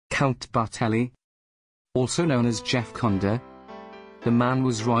Count Bartelli, also known as Jeff Conde. The man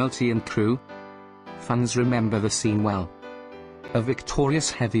was royalty and crew. Fans remember the scene well. A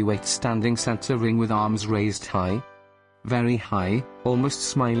victorious heavyweight standing center ring with arms raised high. Very high, almost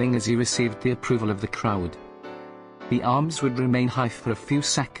smiling as he received the approval of the crowd. The arms would remain high for a few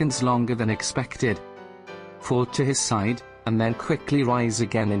seconds longer than expected, fall to his side, and then quickly rise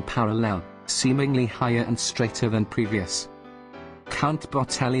again in parallel, seemingly higher and straighter than previous. Count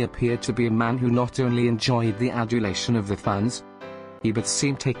Bartelli appeared to be a man who not only enjoyed the adulation of the fans, he but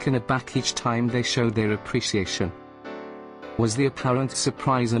seemed taken aback each time they showed their appreciation. Was the apparent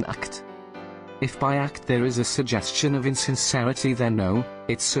surprise an act? If by act there is a suggestion of insincerity, then no,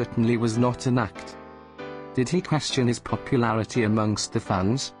 it certainly was not an act. Did he question his popularity amongst the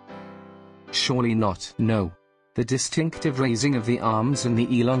fans? Surely not. No. The distinctive raising of the arms and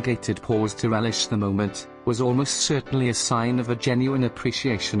the elongated pause to relish the moment was almost certainly a sign of a genuine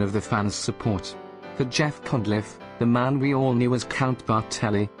appreciation of the fans' support. For Jeff Conde, the man we all knew as Count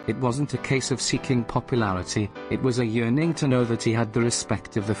Bartelli, it wasn't a case of seeking popularity, it was a yearning to know that he had the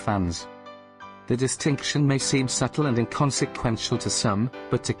respect of the fans. The distinction may seem subtle and inconsequential to some,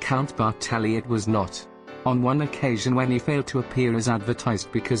 but to Count Bartelli it was not. On one occasion when he failed to appear as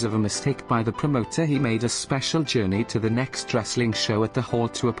advertised because of a mistake by the promoter, he made a special journey to the next wrestling show at the hall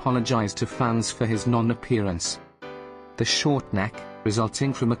to apologize to fans for his non-appearance. The short neck,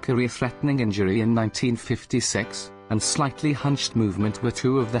 resulting from a career-threatening injury in 1956, and slightly hunched movement were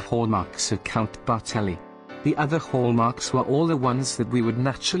two of the hallmarks of Count Bartelli. The other hallmarks were all the ones that we would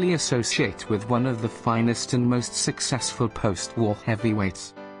naturally associate with one of the finest and most successful post-war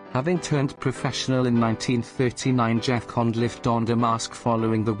heavyweights. Having turned professional in 1939, Jeff Conde donned a mask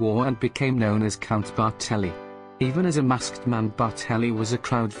following the war and became known as Count Bartelli. Even as a masked man, Bartelli was a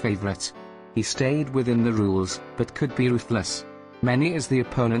crowd favorite. He stayed within the rules, but could be ruthless. Many is the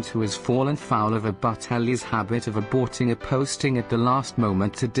opponent who has fallen foul of a Bartelli's habit of aborting a posting at the last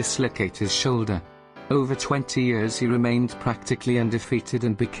moment to dislocate his shoulder. Over 20 years he remained practically undefeated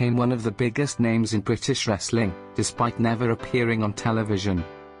and became one of the biggest names in British wrestling, despite never appearing on television.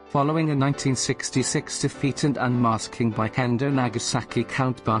 Following a 1966 defeat and unmasking by Kendo Nagasaki,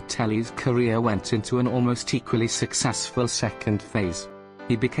 Count Bartelli's career went into an almost equally successful second phase.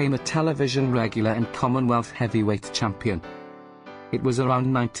 He became a television regular and Commonwealth heavyweight champion. It was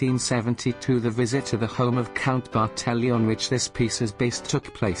around 1972 the visit to the home of Count Bartelli on which this piece is based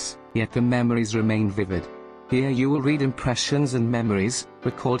took place, yet the memories remain vivid. Here you will read impressions and memories,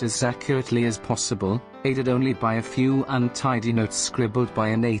 recalled as accurately as possible, aided only by a few untidy notes scribbled by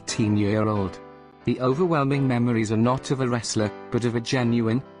an 18-year-old. The overwhelming memories are not of a wrestler, but of a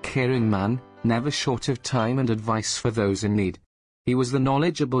genuine, caring man, never short of time and advice for those in need. He was the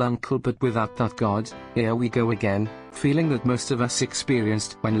knowledgeable uncle, but without that God, here we go again, feeling that most of us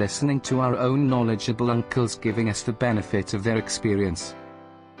experienced when listening to our own knowledgeable uncles giving us the benefit of their experience.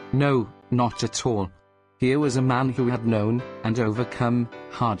 No, not at all. Here was a man who had known, and overcome,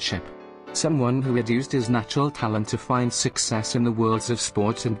 hardship. Someone who had used his natural talent to find success in the worlds of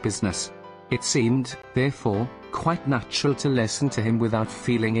sport and business. It seemed, therefore, quite natural to listen to him without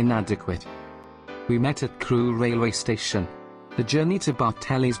feeling inadequate. We met at Crewe railway station. The journey to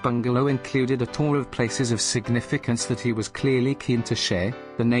Bartelli's bungalow included a tour of places of significance that he was clearly keen to share,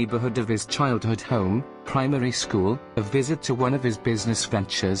 the neighborhood of his childhood home, primary school, a visit to one of his business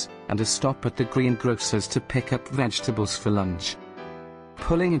ventures, and a stop at the greengrocer's to pick up vegetables for lunch.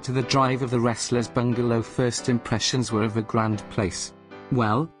 Pulling into the drive of the wrestler's bungalow, first impressions were of a grand place.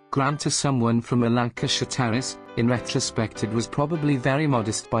 Well, grand to someone from a Lancashire terrace. In retrospect it was probably very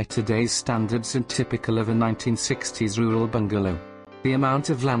modest by today's standards and typical of a 1960s rural bungalow. The amount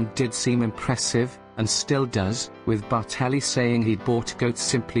of land did seem impressive, and still does, with Bartelli saying he'd bought goats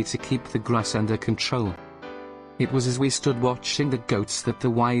simply to keep the grass under control. It was as we stood watching the goats that the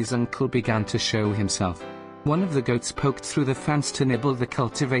wise uncle began to show himself. One of the goats poked through the fence to nibble the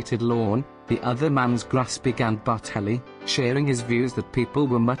cultivated lawn, the other man's grass, began Bartelli, sharing his views that people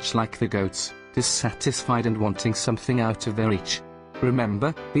were much like the goats, dissatisfied and wanting something out of their each.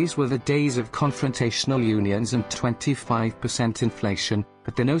 Remember, these were the days of confrontational unions and 25% inflation,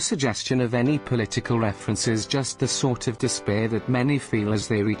 but no suggestion of any political references, just the sort of despair that many feel as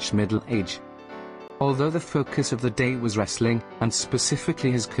they reach middle age. Although the focus of the day was wrestling, and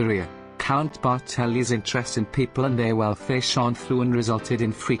specifically his career, Count Bartelli's interest in people and their welfare shone through and resulted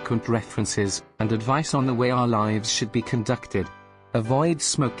in frequent references and advice on the way our lives should be conducted. Avoid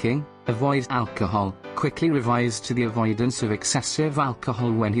smoking, avoid alcohol, quickly revised to the avoidance of excessive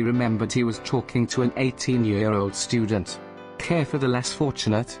alcohol when he remembered he was talking to an 18-year-old student. Care for the less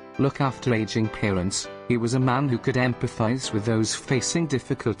fortunate, look after aging parents, He was a man who could empathize with those facing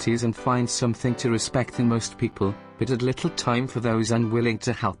difficulties and find something to respect in most people, but had little time for those unwilling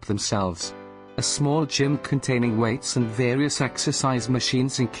to help themselves. A small gym containing weights and various exercise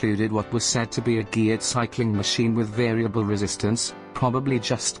machines included what was said to be a geared cycling machine with variable resistance, probably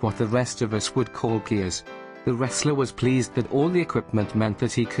just what the rest of us would call gears. The wrestler was pleased that all the equipment meant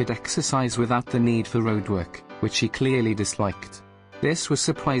that he could exercise without the need for roadwork, which he clearly disliked. This was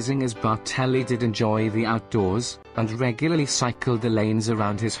surprising as Bartelli did enjoy the outdoors, and regularly cycled the lanes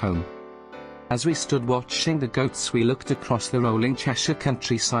around his home. As we stood watching the goats, we looked across the rolling Cheshire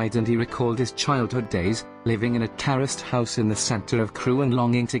countryside, and he recalled his childhood days, living in a terraced house in the centre of Crewe and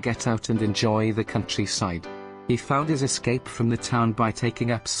longing to get out and enjoy the countryside. He found his escape from the town by taking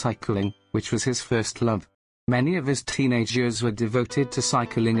up cycling, which was his first love. Many of his teenage years were devoted to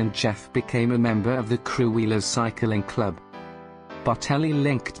cycling, and Jeff became a member of the Crewe Wheelers Cycling Club. Bartelli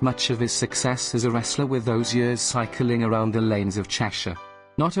linked much of his success as a wrestler with those years cycling around the lanes of Cheshire.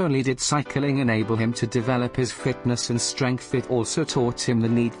 Not only did cycling enable him to develop his fitness and strength, it also taught him the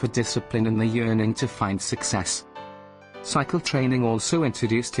need for discipline and the yearning to find success. Cycle training also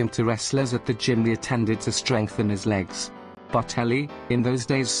introduced him to wrestlers at the gym he attended to strengthen his legs. Bartelli, in those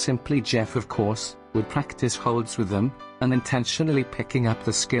days simply Jeff of course, would practice holds with them, unintentionally picking up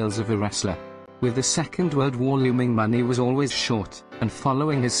the skills of a wrestler. With the Second World War looming, money was always short, and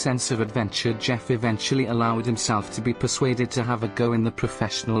following his sense of adventure, Jeff eventually allowed himself to be persuaded to have a go in the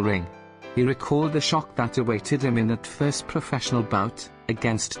professional ring. He recalled the shock that awaited him in that first professional bout,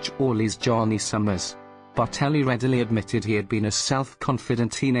 against Chorley's Johnny Summers. Bartelli readily admitted he had been a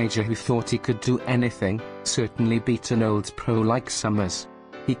self-confident teenager who thought he could do anything, certainly beat an old pro like Summers.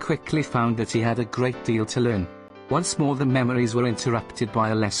 He quickly found that he had a great deal to learn. Once more the memories were interrupted by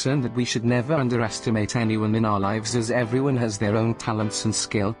a lesson that we should never underestimate anyone in our lives, as everyone has their own talents and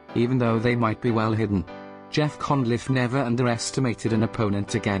skill, even though they might be well hidden. Jeff Conliffe never underestimated an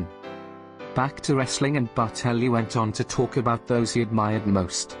opponent again. Back to wrestling, and Bartelli went on to talk about those he admired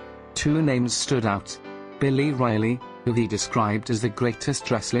most. Two names stood out. Billy Riley, who he described as the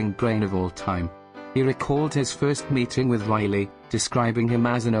greatest wrestling brain of all time. He recalled his first meeting with Riley, describing him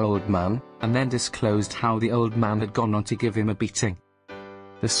as an old man, and then disclosed how the old man had gone on to give him a beating.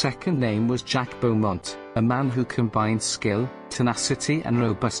 The second name was Jack Beaumont, a man who combined skill, tenacity and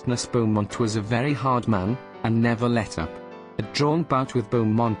robustness. Beaumont was a very hard man, and never let up. A drawn bout with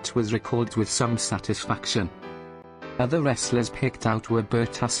Beaumont was recalled with some satisfaction. Other wrestlers picked out were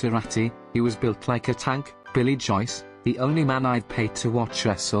Bert Asserati, he was built like a tank, Billy Joyce, the only man I'd paid to watch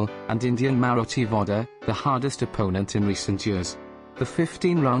wrestle, and Indian Maruti Voda, the hardest opponent in recent years. The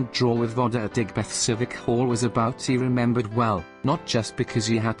 15-round draw with Voda at Digbeth Civic Hall was a bout he remembered well, not just because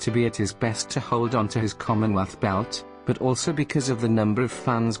he had to be at his best to hold on to his Commonwealth belt, but also because of the number of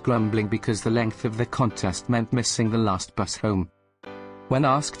fans grumbling because the length of the contest meant missing the last bus home. When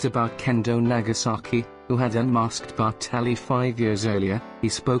asked about Kendo Nagasaki, who had unmasked Bartelli 5 years earlier, he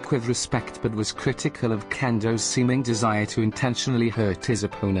spoke with respect but was critical of Kendo's seeming desire to intentionally hurt his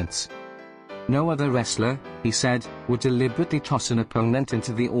opponents. No other wrestler, he said, would deliberately toss an opponent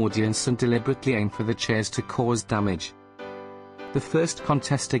into the audience and deliberately aim for the chairs to cause damage. The first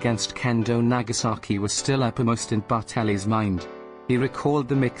contest against Kendo Nagasaki was still uppermost in Bartelli's mind. He recalled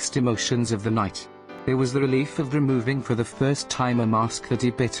the mixed emotions of the night. There was the relief of removing for the first time a mask that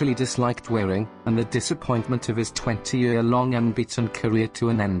he bitterly disliked wearing, and the disappointment of his 20-year-long unbeaten career to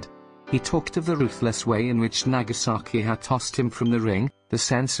an end. He talked of the ruthless way in which Nagasaki had tossed him from the ring, the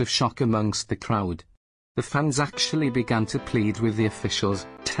sense of shock amongst the crowd. The fans actually began to plead with the officials,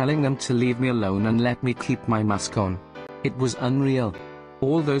 telling them to leave me alone and let me keep my mask on. It was unreal.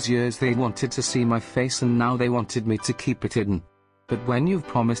 All those years they wanted to see my face, and now they wanted me to keep it hidden. But when you've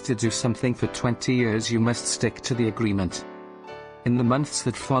promised to do something for 20 years, you must stick to the agreement. In the months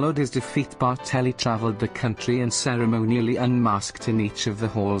that followed his defeat, Bartelli traveled the country and ceremonially unmasked in each of the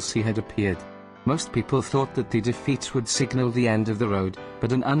halls he had appeared. Most people thought that the defeat would signal the end of the road,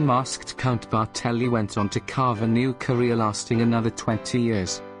 but an unmasked Count Bartelli went on to carve a new career lasting another 20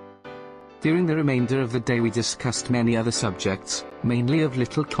 years. During the remainder of the day we discussed many other subjects, mainly of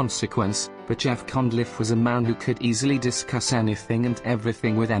little consequence, but Jeff Conliffe was a man who could easily discuss anything and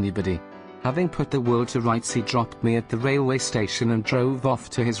everything with anybody. Having put the world to rights, he dropped me at the railway station and drove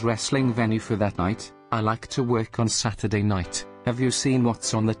off to his wrestling venue for that night. I like to work on Saturday night. Have you seen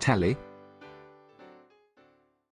what's on the telly?